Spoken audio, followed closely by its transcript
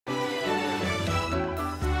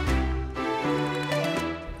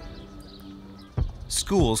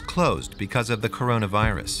Schools closed because of the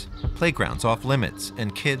coronavirus. Playgrounds off limits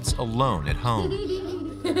and kids alone at home.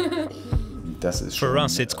 For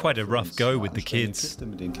us, it's quite a rough go with the kids.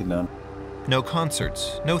 No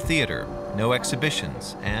concerts, no theater, no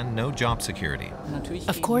exhibitions, and no job security.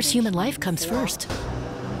 Of course, human life comes first.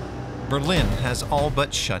 Berlin has all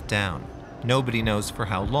but shut down. Nobody knows for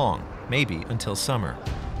how long, maybe until summer.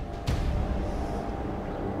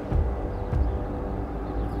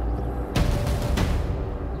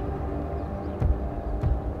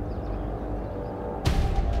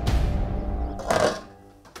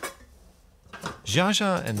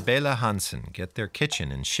 Jaja and Bela Hansen get their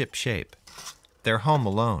kitchen in ship shape. They're home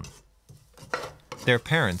alone. Their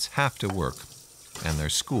parents have to work, and their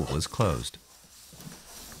school is closed.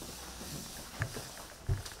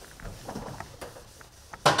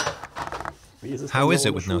 How is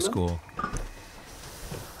it with no school?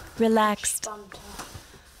 Relaxed.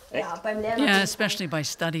 Yeah, especially by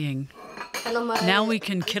studying. Now we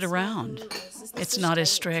can kid around. It's not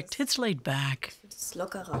as strict. It's laid back.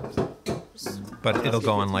 But it'll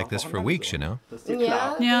go on like this for weeks, you know?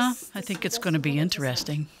 Yeah, I think it's going to be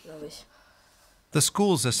interesting. The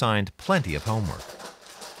school's assigned plenty of homework.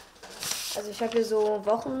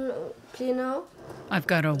 I've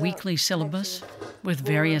got a weekly syllabus with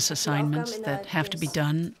various assignments that have to be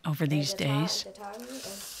done over these days.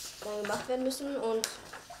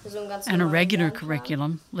 And a regular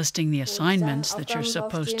curriculum listing the assignments that you're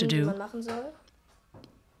supposed to do.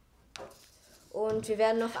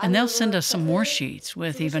 And they'll send us some more sheets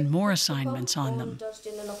with even more assignments on them.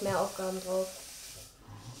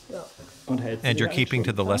 And you're keeping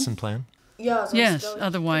to the lesson plan? Yes,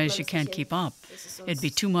 otherwise you can't keep up. It'd be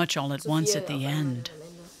too much all at once at the end.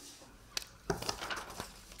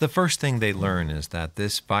 The first thing they learn is that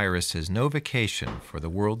this virus is no vacation for the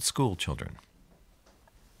world's school children.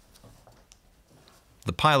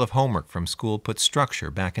 The pile of homework from school puts structure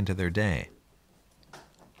back into their day.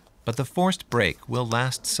 But the forced break will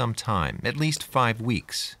last some time, at least 5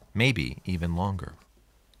 weeks, maybe even longer.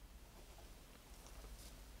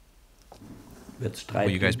 Will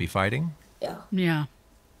you guys be fighting? Yeah.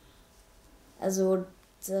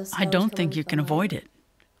 I don't think you can avoid it.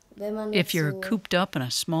 If you're cooped up in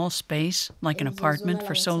a small space, like an apartment,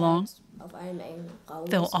 for so long,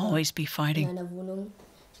 there'll always be fighting.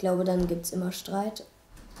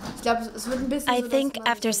 I think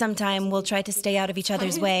after some time we'll try to stay out of each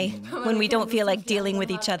other's way when we don't feel like dealing with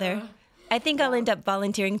each other. I think I'll end up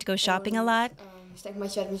volunteering to go shopping a lot.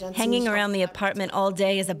 Hanging around the apartment all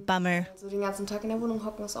day is a bummer.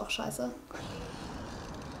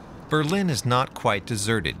 Berlin is not quite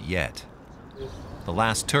deserted yet. The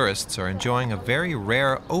last tourists are enjoying a very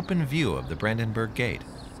rare open view of the Brandenburg Gate.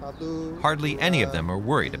 Hardly any of them are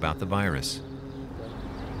worried about the virus.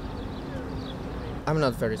 I'm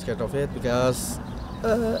not very scared of it because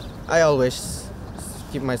I always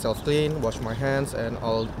keep myself clean, wash my hands, and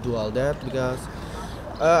I'll do all that because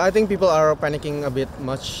I think people are panicking a bit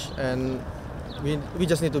much, and we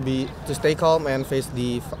just need to stay calm and face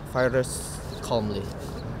the virus calmly.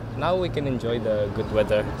 Now we can enjoy the good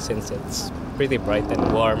weather since it's pretty bright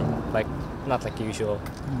and warm, not like usual.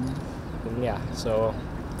 And yeah, so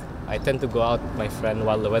I tend to go out with my friend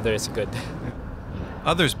while the weather is good.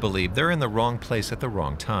 Others believe they're in the wrong place at the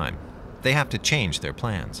wrong time. They have to change their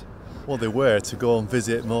plans. Well, they were to go and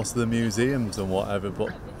visit most of the museums and whatever,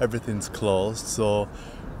 but everything's closed, so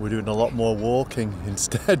we're doing a lot more walking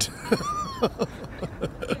instead.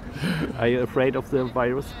 Are you afraid of the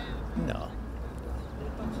virus? No.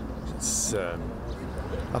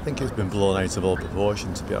 I think it's been blown out of all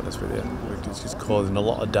proportion, to be honest with you. It's just causing a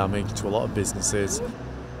lot of damage to a lot of businesses.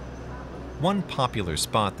 One popular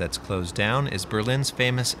spot that's closed down is Berlin's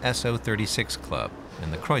famous SO36 Club in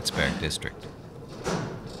the Kreuzberg district.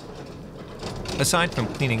 Aside from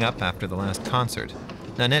cleaning up after the last concert,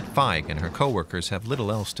 Nanette Feig and her co-workers have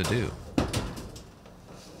little else to do.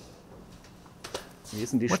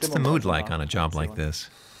 What's the mood like on a job like this?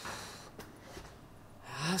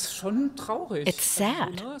 It's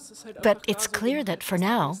sad, but it's clear that for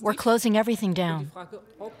now we're closing everything down.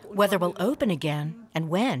 Whether we'll open again and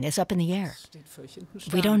when is up in the air.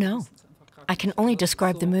 We don't know. I can only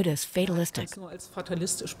describe the mood as fatalistic.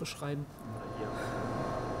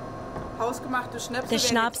 The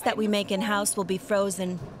schnapps that we make in-house will be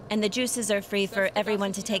frozen, and the juices are free for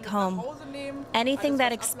everyone to take home. Anything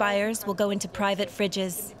that expires will go into private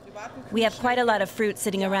fridges. We have quite a lot of fruit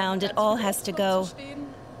sitting around. It all has to go.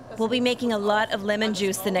 We'll be making a lot of lemon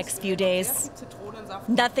juice the next few days.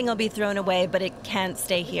 Nothing will be thrown away, but it can't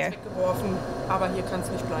stay here.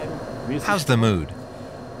 How's the mood?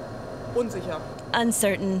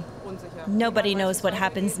 Uncertain. Nobody knows what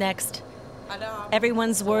happens next.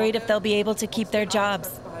 Everyone's worried if they'll be able to keep their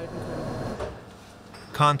jobs.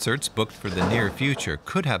 Concerts booked for the near future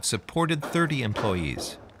could have supported 30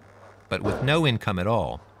 employees. But with no income at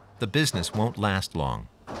all, the business won't last long.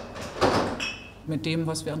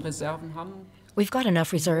 We've got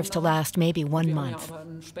enough reserves to last maybe 1 month.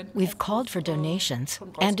 We've called for donations,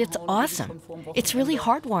 and it's awesome. It's really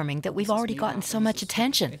heartwarming that we've already gotten so much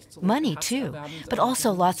attention, money too, but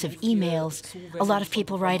also lots of emails, a lot of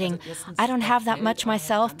people writing, I don't have that much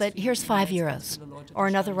myself, but here's €5. Or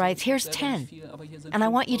another writes, here's 10. And I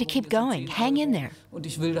want you to keep going, hang in there.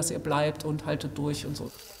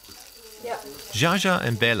 Jaja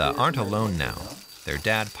and Bela aren't alone now. Their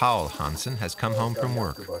dad, Paul Hansen, has come home from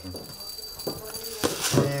work.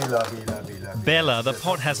 Bella, the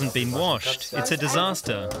pot hasn't been washed. It's a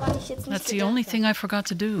disaster. That's the only thing I forgot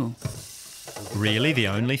to do. Really, the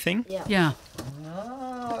only thing? Yeah.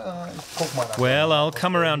 Well, I'll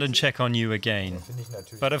come around and check on you again.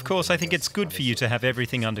 But of course, I think it's good for you to have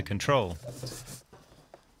everything under control.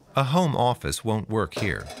 A home office won't work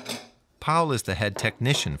here. Paul is the head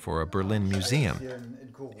technician for a Berlin museum.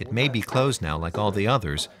 It may be closed now like all the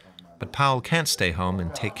others, but Paul can't stay home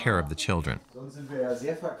and take care of the children.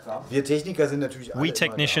 We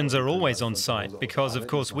technicians are always on site because, of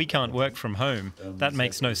course, we can't work from home. That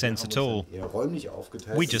makes no sense at all.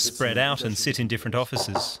 We just spread out and sit in different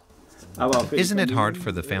offices. Isn't it hard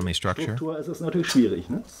for the family structure?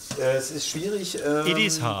 It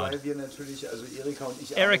is hard.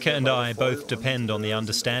 Erika and I both depend on the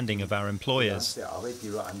understanding of our employers.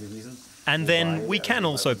 And then we can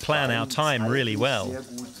also plan our time really well.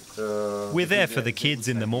 We're there for the kids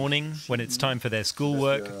in the morning when it's time for their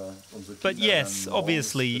schoolwork. But yes,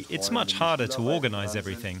 obviously, it's much harder to organize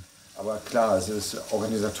everything.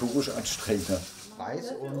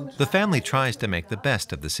 The family tries to make the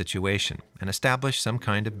best of the situation and establish some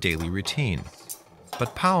kind of daily routine.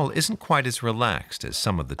 But Paul isn't quite as relaxed as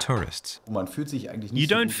some of the tourists. You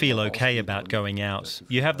don't feel okay about going out.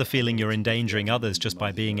 You have the feeling you're endangering others just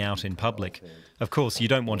by being out in public. Of course, you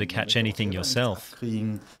don't want to catch anything yourself.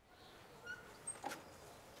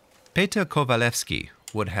 Peter Kowalewski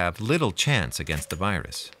would have little chance against the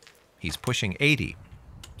virus. He's pushing 80,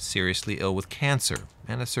 seriously ill with cancer,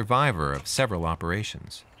 and a survivor of several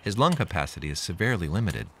operations. His lung capacity is severely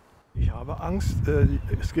limited.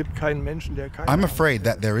 I'm afraid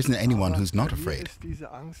that there isn't anyone who's not afraid.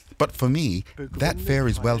 But for me, that fear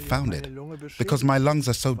is well-founded, because my lungs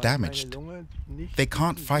are so damaged. They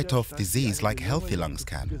can't fight off disease like healthy lungs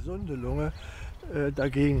can.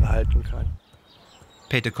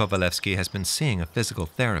 Peter Kowalewski has been seeing a physical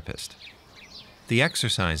therapist. The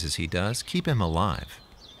exercises he does keep him alive.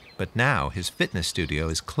 But now his fitness studio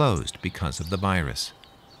is closed because of the virus.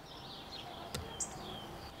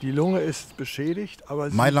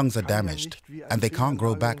 My lungs are damaged, and they can't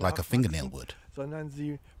grow back like a fingernail would.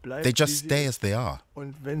 They just stay as they are.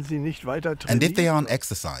 And if they aren't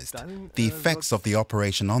exercised, the effects of the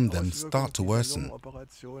operation on them start to worsen,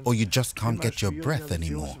 or you just can't get your breath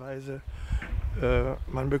anymore.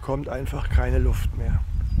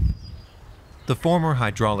 The former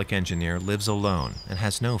hydraulic engineer lives alone and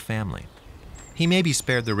has no family. He may be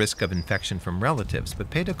spared the risk of infection from relatives, but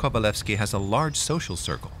Peter Kowalewski has a large social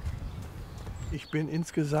circle.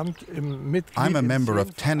 I'm a member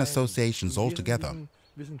of 10 associations altogether,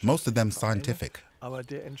 most of them scientific.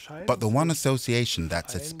 But the one association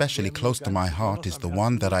that's especially close to my heart is the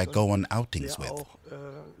one that I go on outings with,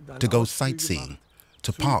 to go sightseeing,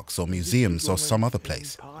 to parks or museums or some other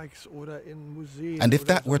place. And if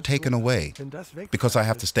that were taken away, because I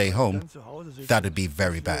have to stay home, that'd be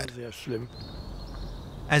very bad.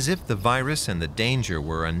 As if the virus and the danger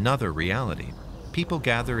were another reality, people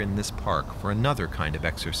gather in this park for another kind of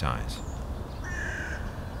exercise.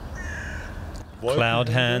 Cloud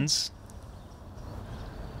hands.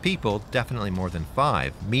 People, definitely more than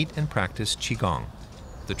 5, meet and practice Qigong,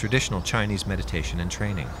 the traditional Chinese meditation and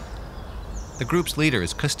training. The group's leader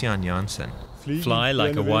is Christian Janssen. Fly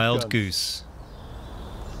like a wild goose.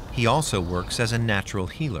 He also works as a natural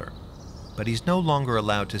healer, but he's no longer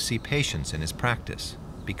allowed to see patients in his practice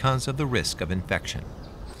because of the risk of infection.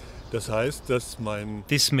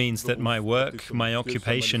 This means that my work, my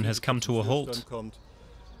occupation has come to a halt.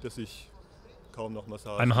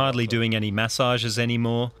 I'm hardly doing any massages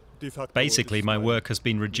anymore. Basically, my work has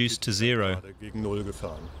been reduced to 0.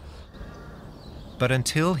 But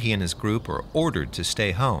until he and his group are ordered to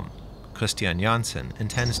stay home, Christian Janssen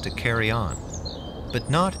intends to carry on, but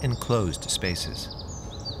not in closed spaces.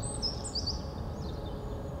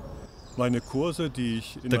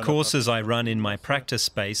 The courses I run in my practice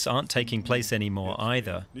space aren't taking place anymore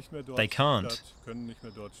either. They can't.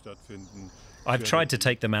 I've tried to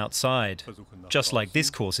take them outside, just like this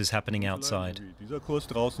course is happening outside.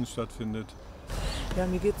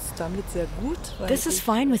 This is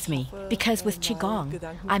fine with me, because with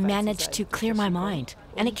Qigong, I managed to clear my mind,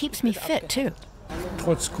 and it keeps me fit too.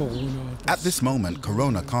 At this moment,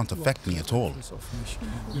 Corona can't affect me at all.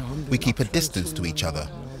 We keep a distance to each other.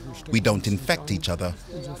 We don't infect each other,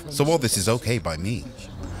 so all this is okay by me.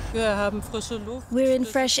 We're in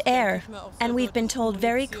fresh air, and we've been told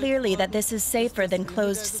very clearly that this is safer than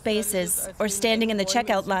closed spaces or standing in the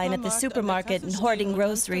checkout line at the supermarket and hoarding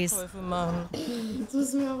groceries.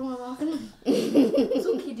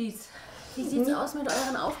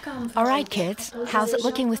 All right, kids, how's it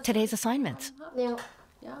looking with today's assignments?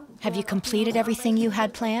 Have you completed everything you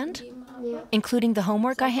had planned, including the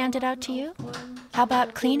homework I handed out to you? How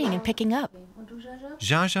about cleaning and picking up?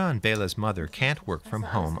 Jaja and Bela's mother can't work from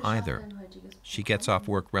home either. She gets off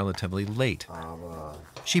work relatively late.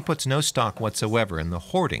 She puts no stock whatsoever in the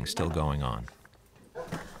hoarding still going on.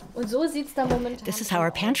 This is how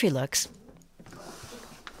our pantry looks.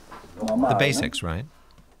 The basics, right?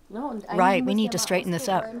 Right, we need to straighten this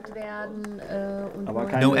up.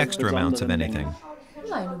 No extra amounts of anything.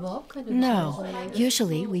 No,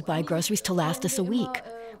 usually we buy groceries to last us a week.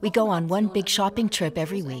 We go on one big shopping trip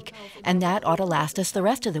every week, and that ought to last us the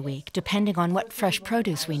rest of the week, depending on what fresh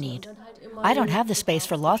produce we need. I don't have the space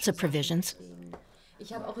for lots of provisions.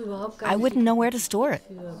 I wouldn't know where to store it.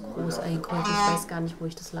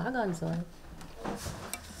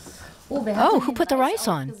 Oh, who put the rice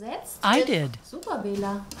on? I did.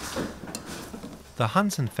 The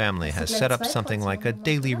Hansen family has set up something like a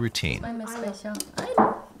daily routine.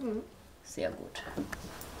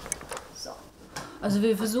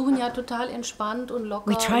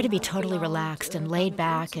 We try to be totally relaxed and laid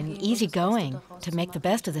back and easygoing to make the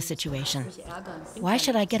best of the situation. Why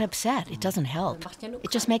should I get upset? It doesn't help.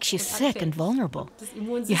 It just makes you sick and vulnerable.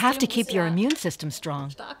 You have to keep your immune system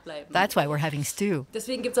strong. That's why we're having stew.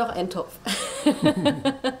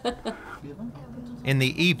 In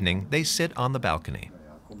the evening, they sit on the balcony.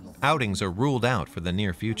 Outings are ruled out for the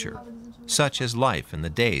near future. Such is life in the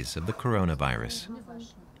days of the coronavirus.